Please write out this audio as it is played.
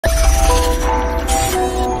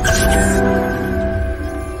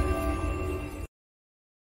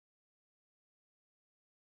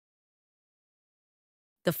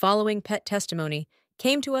The following pet testimony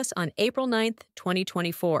came to us on April 9th,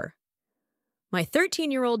 2024. My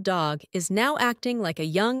 13-year-old dog is now acting like a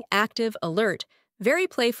young, active, alert, very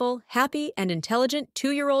playful, happy, and intelligent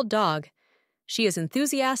 2-year-old dog. She is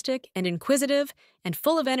enthusiastic and inquisitive and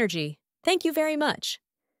full of energy. Thank you very much.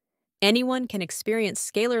 Anyone can experience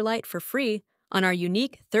Scalar Lite for free on our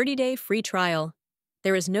unique 30-day free trial.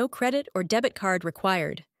 There is no credit or debit card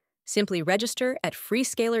required. Simply register at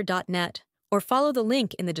freescalar.net or follow the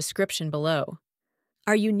link in the description below.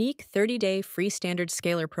 Our unique 30-day free standard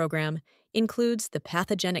Scalar program includes the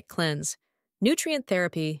pathogenic cleanse, nutrient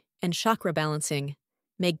therapy, and chakra balancing.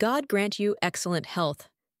 May God grant you excellent health.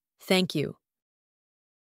 Thank you.